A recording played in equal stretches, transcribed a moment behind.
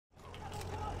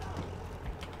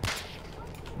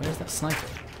Where's that sniper?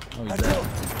 Oh, he's there.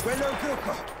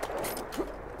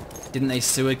 Didn't they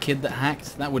sue a kid that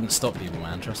hacked? That wouldn't stop people,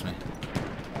 man. Trust me.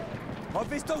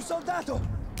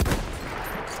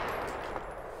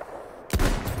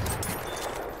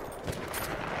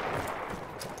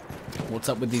 What's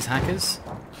up with these hackers?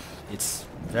 It's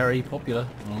very popular,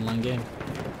 an online game.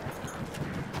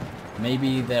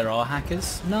 Maybe there are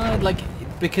hackers? No, like,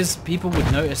 because people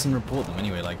would notice and report them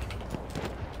anyway, like.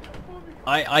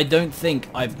 I don't think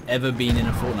I've ever been in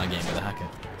a Fortnite game with a hacker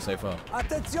so far. I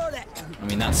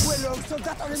mean, that's I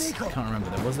can't remember.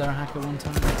 Was there a hacker one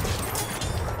time? I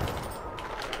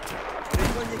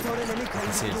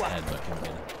can see his head, but I can't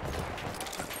get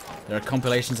it. There are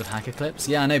compilations of hacker clips.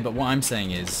 Yeah, I know, but what I'm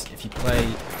saying is, if you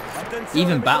play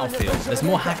even Battlefield, there's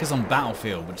more hackers on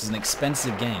Battlefield, which is an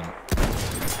expensive game,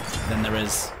 than there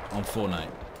is on Fortnite,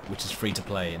 which is free to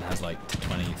play and has like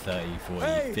 20, 30,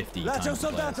 40, 50 times the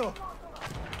players.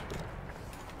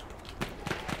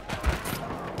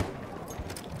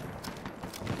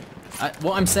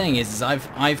 What I'm saying is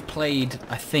I've played,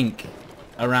 I think,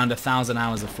 around 1,000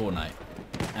 hours of Fortnite,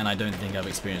 and I don't think I've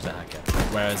experienced a hacker.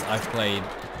 Whereas I've played,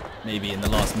 maybe in the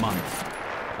last month,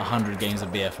 100 games of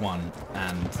BF1,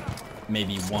 and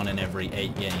maybe 1 in every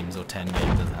 8 games or 10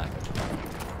 games as a hacker.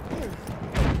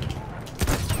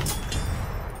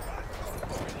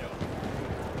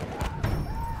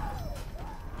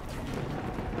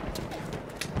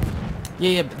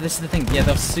 Yeah, but this is the thing. Yeah,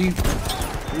 they'll sue.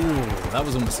 Ooh, that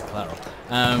was almost a collateral.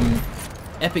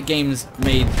 Epic Games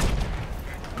they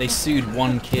sued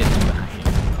one kid for hacking.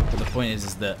 But the point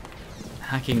is that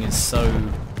hacking is so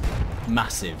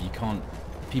massive, you can't.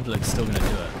 People are still going to do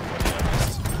it.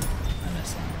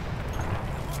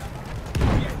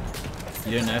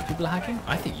 You don't know if people are hacking?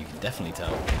 I think you can definitely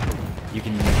tell. You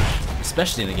can,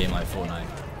 especially in a game like Fortnite,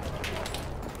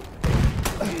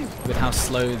 with how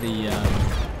slow the.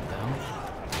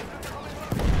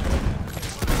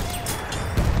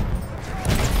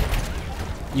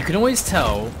 You can always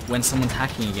tell when someone's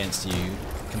hacking against you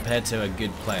compared to a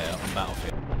good player on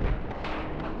Battlefield.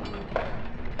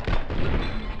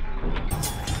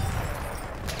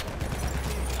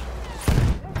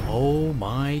 Oh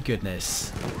my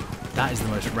goodness. That is the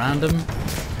most random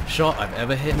shot I've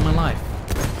ever hit in my life.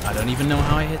 I don't even know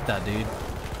how I hit that, dude.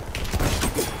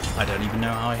 I don't even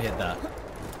know how I hit that.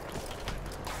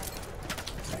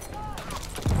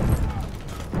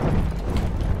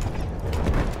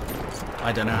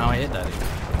 I don't know how I hit that, dude.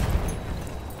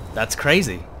 That's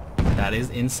crazy. That is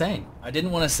insane. I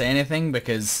didn't want to say anything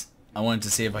because I wanted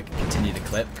to see if I could continue the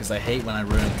clip, because I hate when I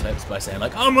ruin clips by saying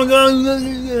like, oh my god,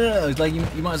 it's like you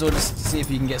might as well just see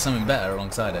if you can get something better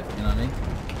alongside it, you know what I mean?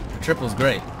 Triple's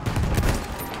great.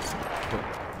 But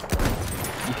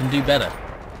you can do better.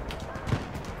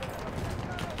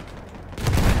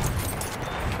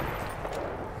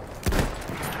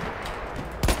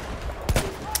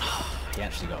 He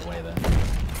actually got away there.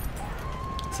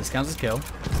 So this counts as kill.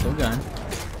 Still going.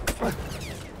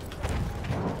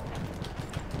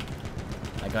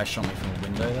 That guy shot me from the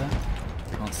window there.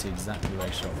 Can't see exactly where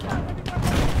he shot from.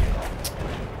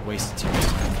 Wasted 2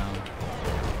 minutes right now.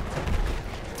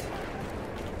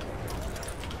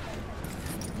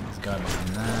 There's a guy behind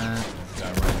that. There's a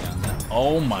guy right down there.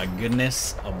 Oh my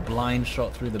goodness! A blind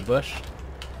shot through the bush.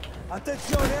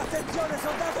 Attenzione, attenzione,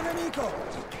 soldato nemico!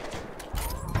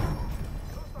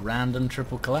 Random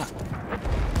triple collapse.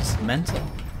 It's mental.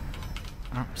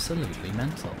 Absolutely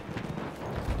mental.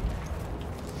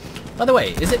 By the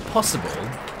way, is it possible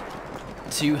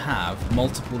to have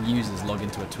multiple users log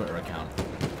into a Twitter account?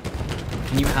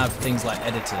 Can you have things like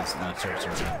editors? No, sorry.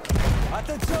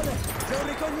 Attenzione, c'è un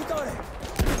ricognitore!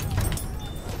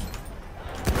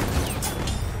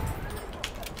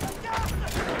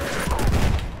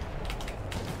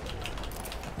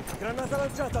 Granata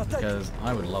lanciata, because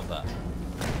I would love that.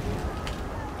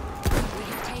 We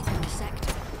have taken the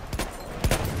sector.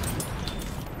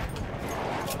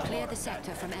 Clear the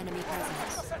sector from enemy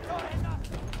presence.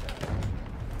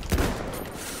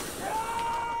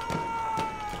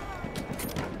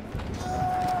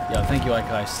 Yeah, thank you,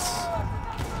 Ice.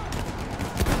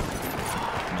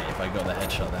 Mate, if I got the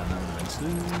headshot then, that would have been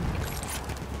sweet.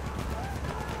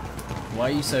 Why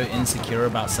are you so insecure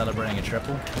about celebrating a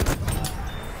triple?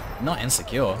 Not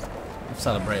insecure. I've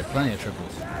celebrated plenty of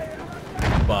triples.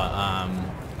 But,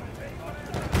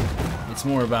 it's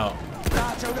more about...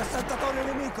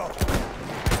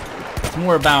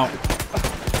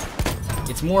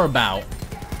 It's more about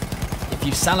if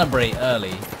you celebrate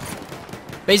early.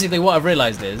 Basically what I've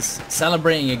realized is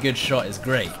celebrating a good shot is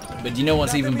great, but you know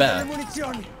what's even better?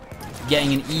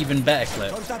 Getting an even better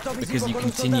clip because you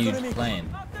continued playing.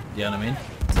 Do you know what I mean?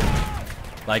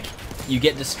 Like, you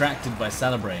get distracted by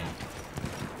celebrating.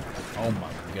 Oh my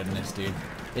goodness, dude.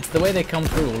 It's the way they come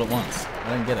through all at once.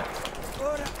 I don't get it.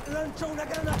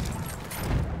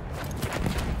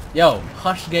 Yo,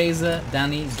 Hush Gazer,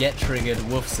 Danny, Get Triggered,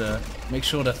 Woofser. Make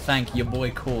sure to thank your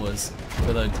boy Cause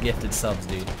for those gifted subs,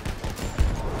 dude.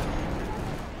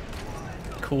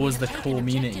 Cause the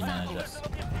community manager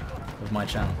of my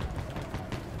channel.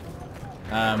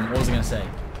 What was I gonna say?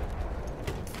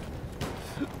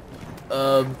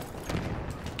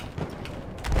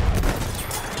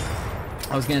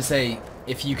 I was gonna say,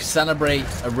 if you celebrate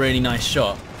a really nice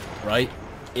shot, right,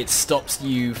 it stops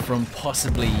you from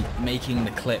possibly making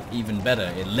the clip even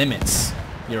better. It limits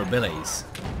your abilities.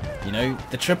 You know,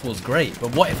 the triple's great,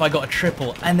 but what if I got a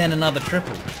triple and then another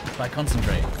triple if I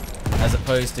concentrate? As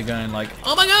opposed to going like,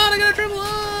 oh my god, I got a triple!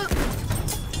 Ah!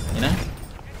 You know?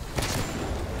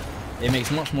 It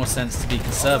makes much more sense to be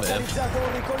conservative.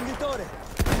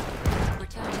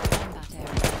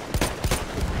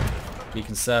 Be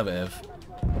conservative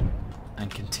and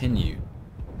continue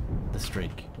the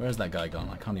streak. Where's that guy gone?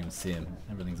 I can't even see him.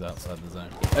 Everything's outside the zone.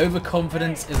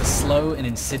 Overconfidence is a slow and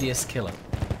insidious killer.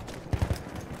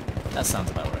 That sounds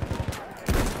about right.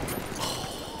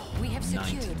 We have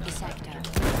secured the sector.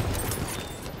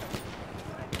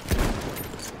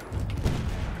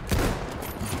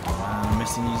 I'm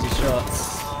missing easy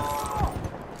shots.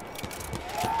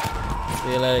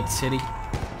 See you later, titty.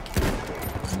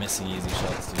 I'm missing easy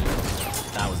shots, dude.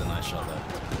 That was a nice shot, though.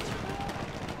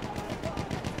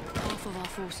 Half of our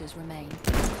forces remain.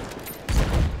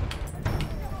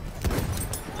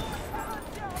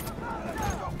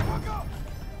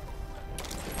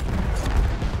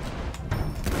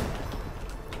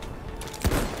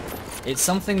 It's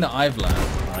something that I've learned,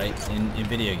 right, in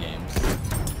video games,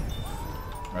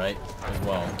 right, as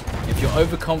well. If you're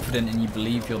overconfident and you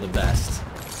believe you're the best,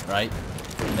 right,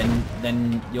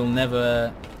 then you'll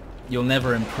never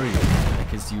improve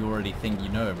because you already think you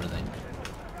know everything.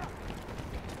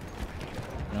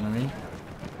 You know what I mean?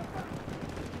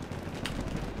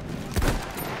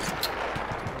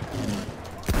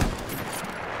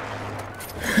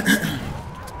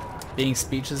 Being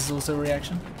speechless is also a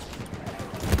reaction.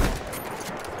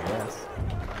 Yes.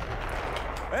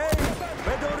 Ehi,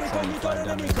 vedo un 75 ricognitore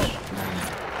damage. nemico.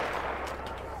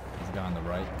 There's a guy on the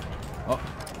right. Oh,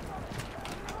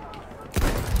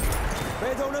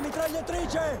 Vedo una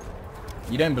mitragliatrice.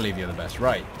 you don't believe you're the best,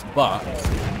 right? But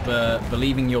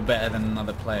believing you're better than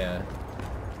another player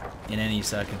in any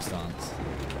circumstance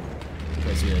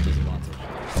puts you at a disadvantage.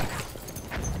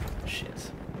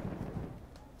 Shit.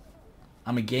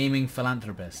 I'm a gaming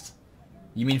philanthropist.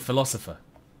 You mean philosopher?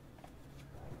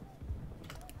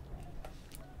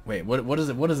 Wait, what is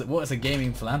it? What is a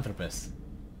gaming philanthropist?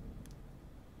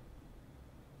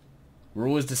 We're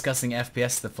always discussing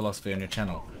FPS, the philosophy on your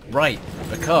channel. Right,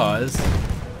 because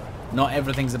not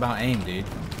everything's about aim, dude.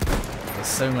 There's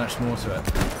so much more to it.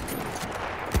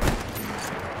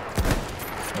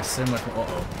 There's so much more.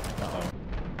 Uh-oh. Uh-oh.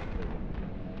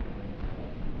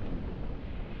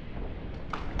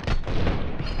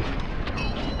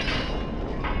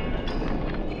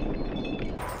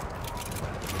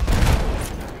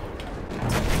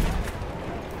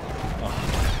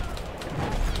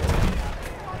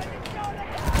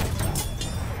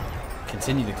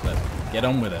 Continue the clip. Get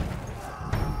on with it.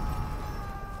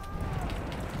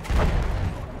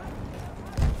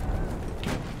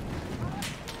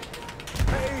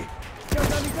 Ehi, c'è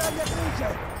una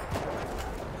mitragliatrice.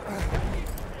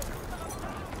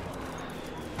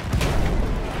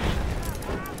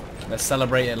 Let's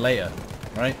celebrate it later,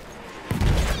 right?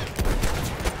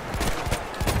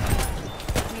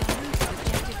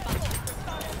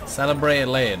 Celebrate it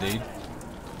later, dude.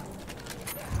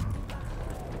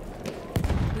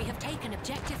 We have taken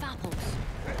objective apples.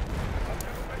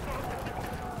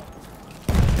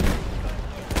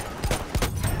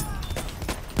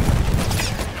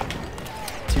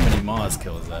 Too many Mars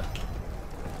kills there.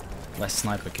 Less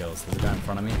sniper kills. There's a guy in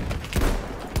front of me.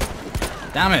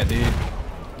 Damn it, dude.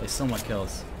 They still my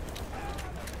kills.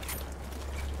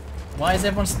 Why is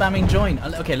everyone spamming join?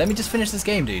 Okay, let me just finish this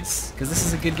game, dudes. Because this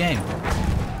is a good game.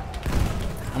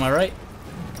 Am I right?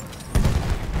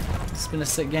 It's been a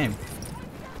sick game.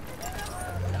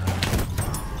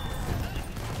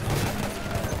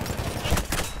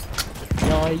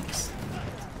 Yikes.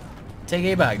 Take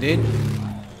A back, dude.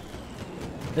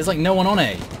 There's like no one on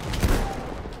A.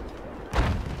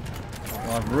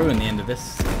 Well, I've ruined the end of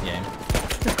this game.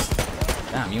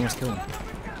 Damn, you almost killed me.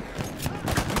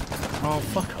 Oh,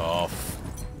 fuck off.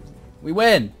 We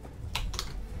win!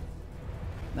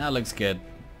 That looks good.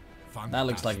 That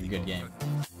looks like a good game.